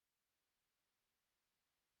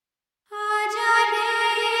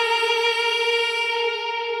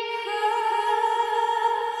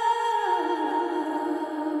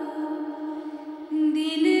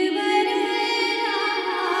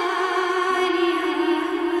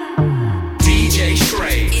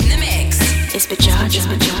It's Bajaj, it's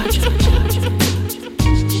Bajaj.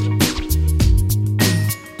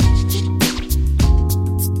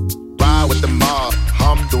 Ride with the mob,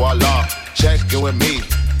 hamdulillah. Check you and me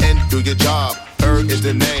and do your job. Erg is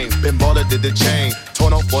the name, Ben Baller did the chain.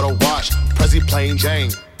 Torn up for the watch, Prezi plain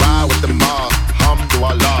Jane. Ride with the mob,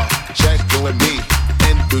 hamdulillah. Check you and me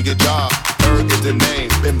and do your job. Erg is the name,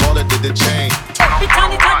 Ben Baller did the chain. Torn up for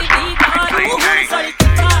the watch, Prezi plain Jane.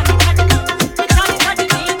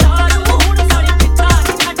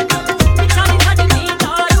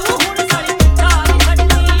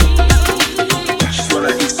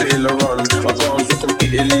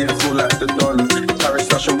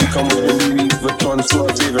 So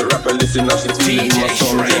my favorite rapper, listen, now she's feeling my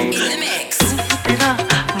song. तेरा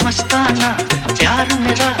मस्ताना प्यार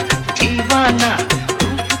मेरा दीवाना,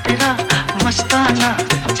 तेरा मस्ताना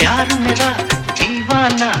प्यार मेरा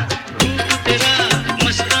दीवाना, तेरा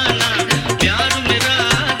मस्ताना प्यार मेरा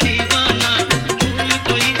दीवाना,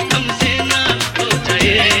 कोई हमसे ना हो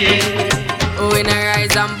जाए. When I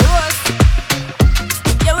rise and boast,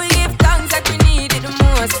 yeah, we give thanks that we need it the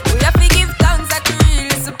most. We have to give thanks that we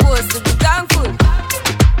really supposed to be thankful.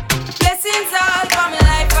 Blessings all for my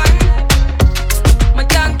life and my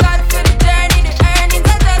thank God for the journey, the earnings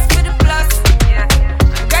are just for the plus. Yeah.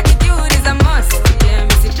 Gratitude is a must. Yeah,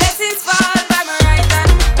 me see blessings fall by my right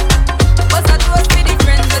hand. What's that toast for the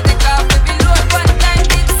friends that take off every load? One time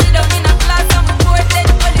did sit down in a class and we bored dead,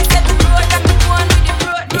 but they said the road and me go on with the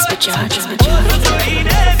road. It's Bajaj, it's Bajaj.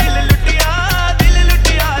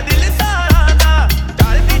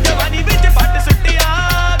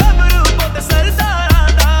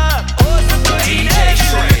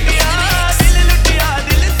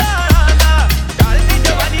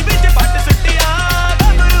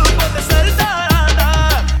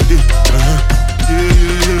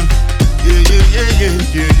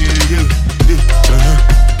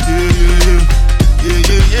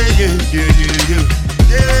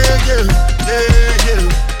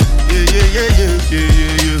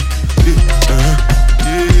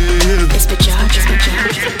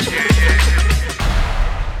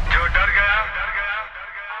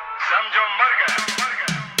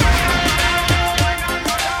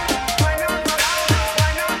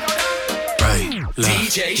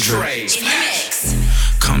 DJ SHRAII.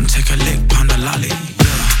 Come take a lick, panda lolly.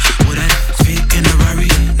 Yeah, with that feet in a Rari.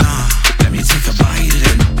 Nah, let me take a bite of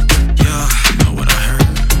it. Yeah, you know what I heard.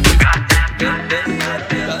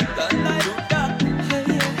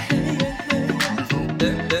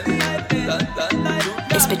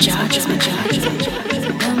 It's Bajaj, it's Bajaj.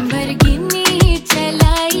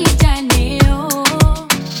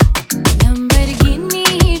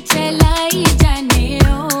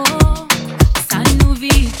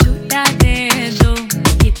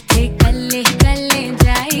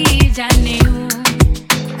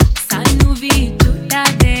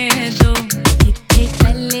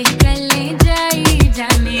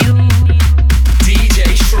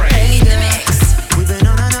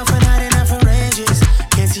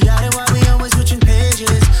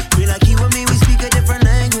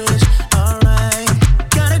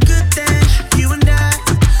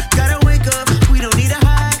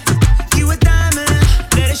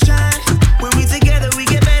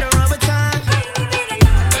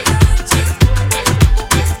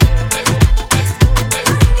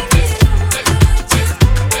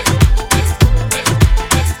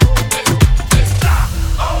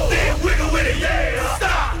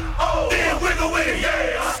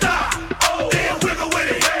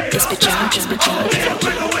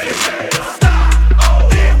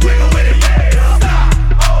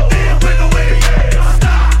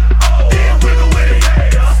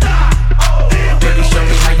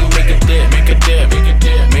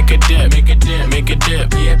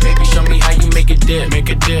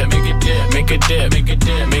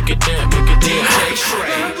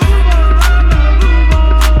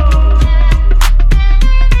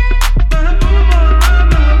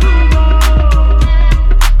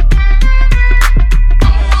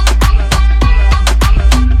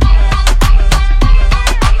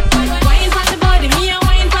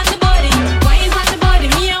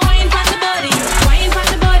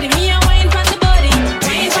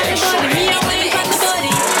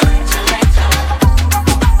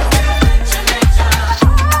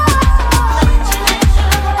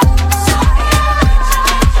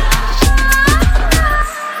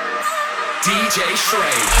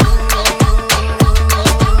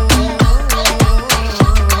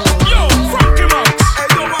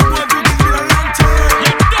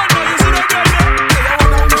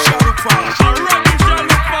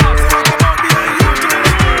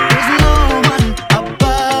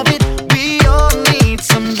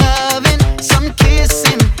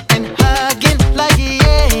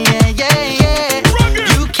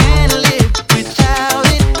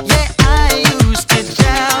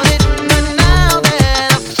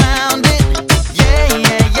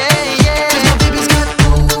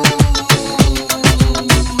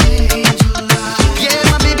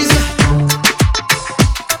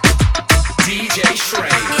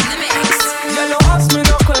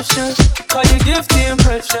 Why you give the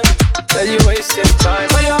impression that you wasting time?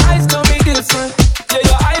 But your eyes tell me different. Yeah,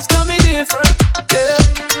 your eyes tell me different. Yeah,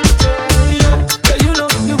 yeah, yeah. Yeah, you know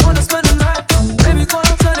you wanna spend the night. Baby, go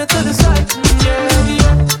and turn it to the side. Yeah,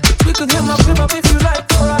 yeah. We could hit my whip up if you like,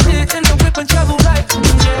 or I hit it in the whip and travel light.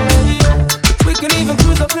 Yeah, yeah. We can even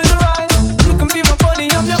cruise up in the ride. You can be my body,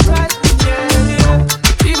 I'm your pride. Yeah,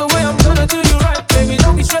 yeah. Either way, I'm gonna do you right, baby.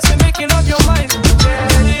 Don't be stressing, making up your mind. Yeah,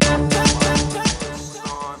 yeah.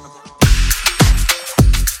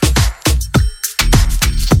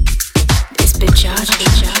 This Bajaj.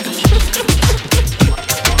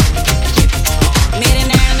 मेरे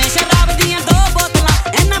नैन ने शराब दियां 2 बोतलां,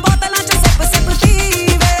 इन्हां बोतलां च sip sip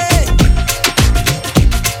पीवे।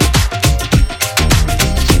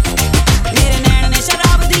 मेरे नैन ने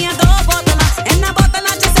शराब दियां 2 बोतलां, इन्हां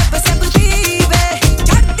बोतलां च सिप सिप पीवे।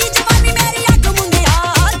 चढ़दी जवानी मेरी अख मुंडिया,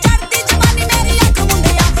 चढ़दी जवानी मेरी अख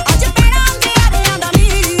मुंडिया, अज पीना अंधियारियां दा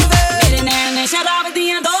नीवे। मेरे नैन ने शराब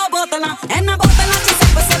दियां 2 बोतलां, इन्हां बोतलां च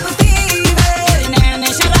सिप सिप पीवे। मेरे नैन ने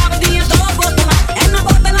शराब दियां 2 बोतलां, इन्हां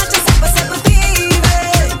बोतलां च सिप सिप पीवे।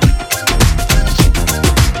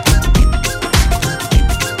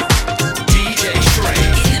 DJ SHRAII.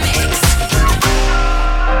 In the mix.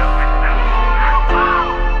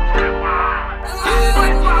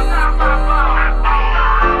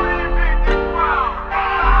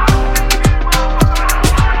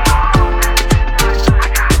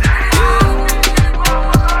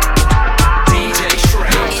 DJ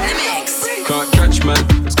SHRAII. In the mix. Can't catch man,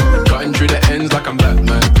 cutting through the ends like I'm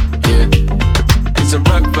Batman. Yeah, it's a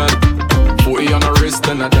rap man. 40 on the wrist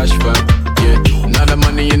and a dash fan. Yeah, now the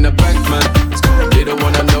money in the bank man. They don't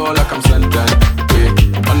wanna know like I'm Santan.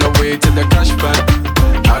 Yeah, on the way to the cash van.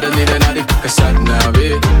 I don't need another sat now.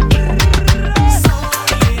 Yeah.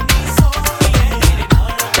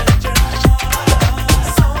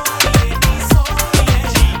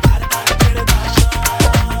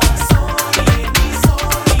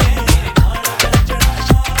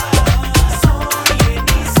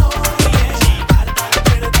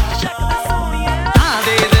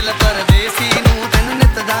 ਆਦੇ ਦਿਲ ਪਰਦੇਸੀ ਨੂੰ ਤੈਨੂੰ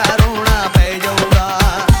ਨਿਤ ਦਾ ਰੋਣਾ ਪੈ ਜਾਊਗਾ।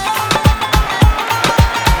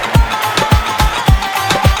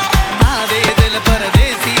 ਆਦੇ ਦਿਲ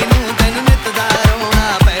ਪਰਦੇਸੀ ਨੂੰ ਤੈਨੂੰ ਨਿਤ ਦਾ ਰੋਣਾ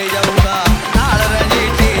ਪੈ ਜਾਊਗਾ। ਨਾਲ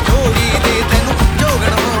ਰਜੇਟੇ ਜੋਗੀ ਦੇ ਤੈਨੂੰ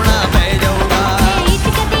ਜੋਗਣ ਹੋਣਾ ਪੈ ਜਾਊਗਾ।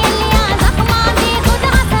 इश्क दिल या जख्मां दे खुद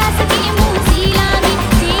हसास की मूसीला भी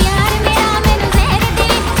जे यार मेरा मैनू जहर दे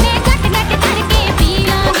मैं घट घट करके पी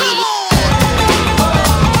लांगी।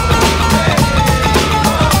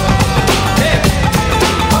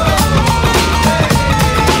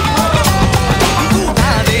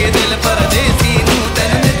 ਆਦੇ ਦਿਲ ਪਰਦੇਸੀ ਨੂੰ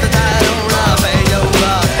ਤੈਨੂੰ ਨਿਤ ਦਾ ਰੋਣਾ ਪੈ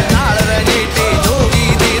ਜਾਊਗਾ। ਨਾਲ ਰਜੇਟੇ ਜੋਗੀ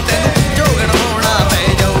ਦੇ ਤੈਨੂੰ ਜੋਗਣ ਹੋਣਾ ਪੈ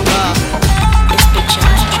ਜਾਊਗਾ। It's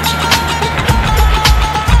Bajaj.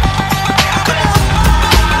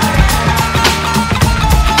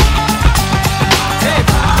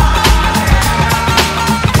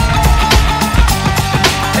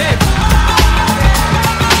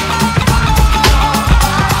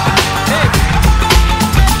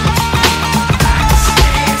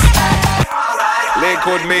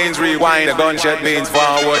 Liquid means rewind, a gunshot means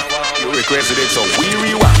forward. You requested it, so we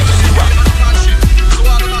rewind.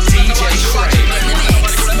 DJ SHRAII. In the mix.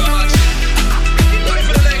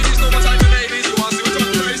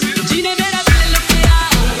 जीने मेरा दिल लुटिया,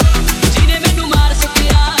 जीने मैनू मार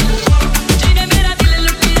सकिया। जीने मेरा दिल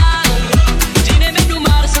लुटिया, जीने मैनू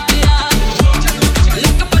मार सकिया।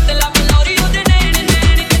 लक पतला पलौरी ओदे नैन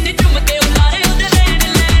नैन, कन्ने चुम के उलारे ओदे लैन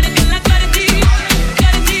लैन। गल्लां करदी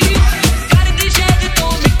करदी शायद तो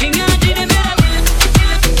मिठियां। जीने मेरा दिल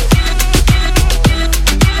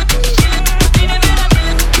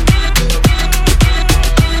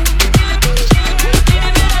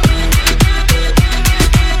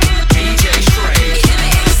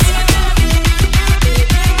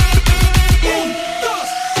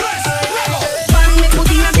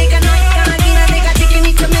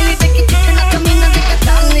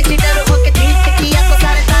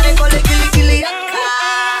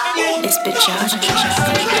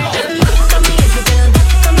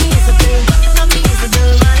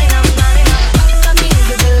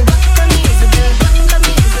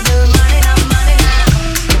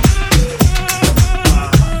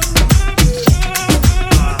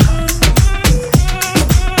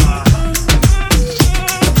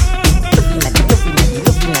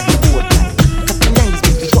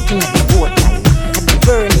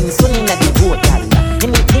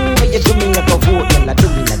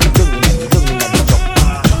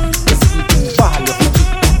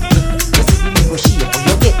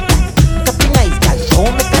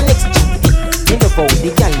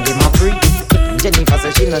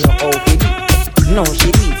No,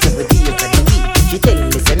 she reads every day of the week. She tell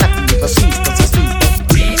me say not to leave a sweet, cause a sweet.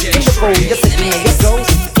 Me love how you sitting at your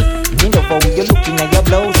clothes. Me love how you looking at your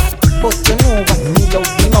blouse. But you know what me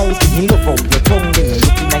love the most. Me love how your tongue when you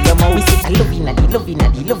looking at your mouth. We say I love inna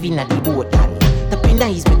the boat, gal. The pin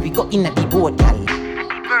is when we go inna the boat, gal.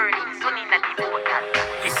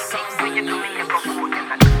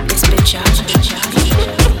 It's Bajaj.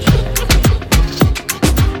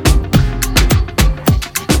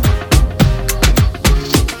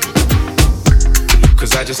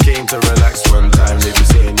 Cause I just came to relax one time. They be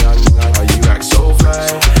saying, young, how you act so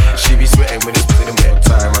fly. She be sweating when it's putting wet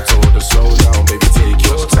time. I told her, slow down, baby, take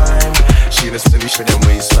your time. She the silly shit and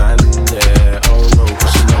waistline, yeah. Oh no,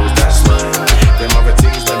 cause she knows that's mine. Them other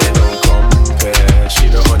things that they don't compare. She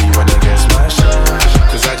the honey when I get smashed.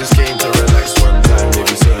 Cause I just came to relax one time. They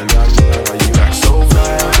be saying, young, how you act so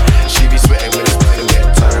fly. She be sweating when it's putting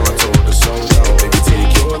wet time. I told her, slow down, baby, take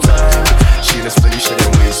your time. She the silly shit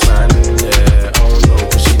and waistline, yeah. Oh no,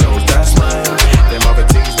 cause she knows that's mine. Them other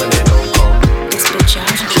things that they don't compare. It's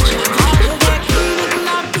Bajaj.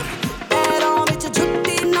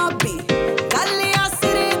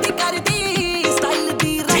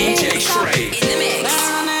 DJ SHRAII. In the mix.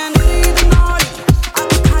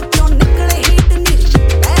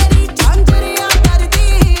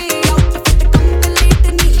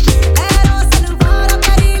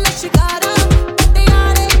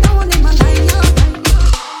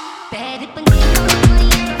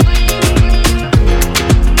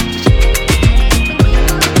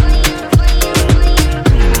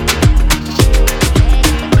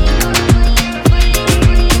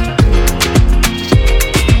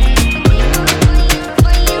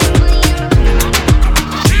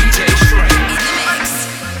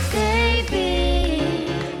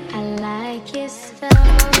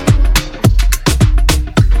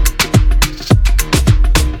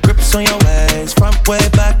 Grips on your ways, front way,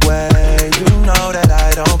 back way. You know that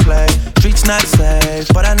I don't play. Streets not safe,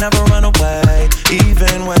 but I never run away,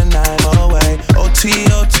 even when I'm away. OT,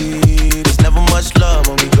 OT, there's never much love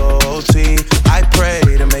when we go OT. I pray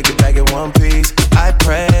to make it back in one piece. I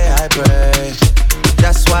pray, I pray.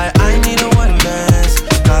 That's why I need a one dance.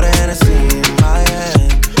 Got a Hennessy in my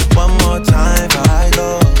hand. One more time before I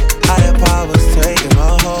go. Higher powers taking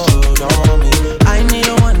a hold on me. I need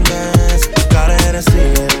a one dance. Got a Hennessy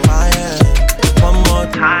in my hand. One more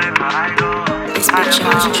time before I go. It's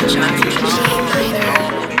Bajaj.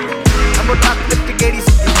 I'm a lift gedi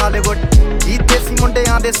city Hollywood. Jithe si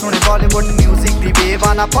mundeyan de sone Bollywood. Music di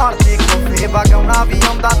beva na paarte ko feva gauna vi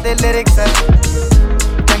aunda te lyrics hai.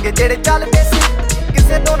 Change jehde chalde si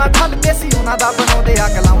ਕਿਸੇ ਤੋਂ ਨਾ ਠੱਲਦੇ ਸੀ ਉਹਨਾਂ ਦਾ ਬਣਾਉਂਦੇ ਆ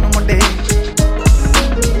ਕਲਾਉਣ ਮੁੰਡੇ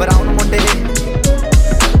brown ਮੁੰਡੇ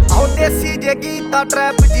ਆਉ ਦੇਸੀ ਜੇ ਗੀਤਾ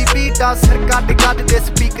ਟਰੈਪ ਜੀ ਬੀਟਾ ਸਿਰ ਕੱਟ ਕੱਟ ਦੇ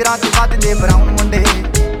ਸਪੀਕਰਾਂ 'ਚ ਵੱਜਦੇ ਬਰਾਉਨ ਮੁੰਡੇ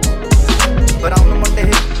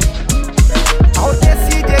ਆਉ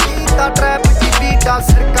ਦੇਸੀ ਜੇ ਗੀਤਾ ਟਰੈਪ ਜੀ ਬੀਟਾ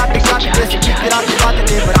ਸਿਰ ਕੱਟ ਕੱਟ ਦੇ ਸਪੀਕਰਾਂ 'ਚ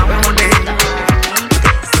ਵੱਜਦੇ ਬਰਾਉਨ ਮੁੰਡੇ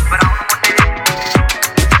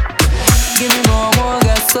Give me more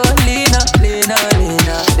gasolina, Lena,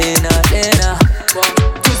 Lena, Lena, Lena.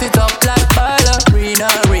 Twist it up like ballerina,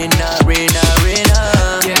 Rina, Rina, Rina.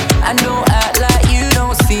 I know act like you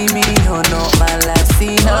don't see me, you're not my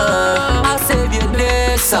Latina. I'll save your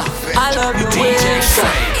days, I love your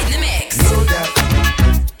ways.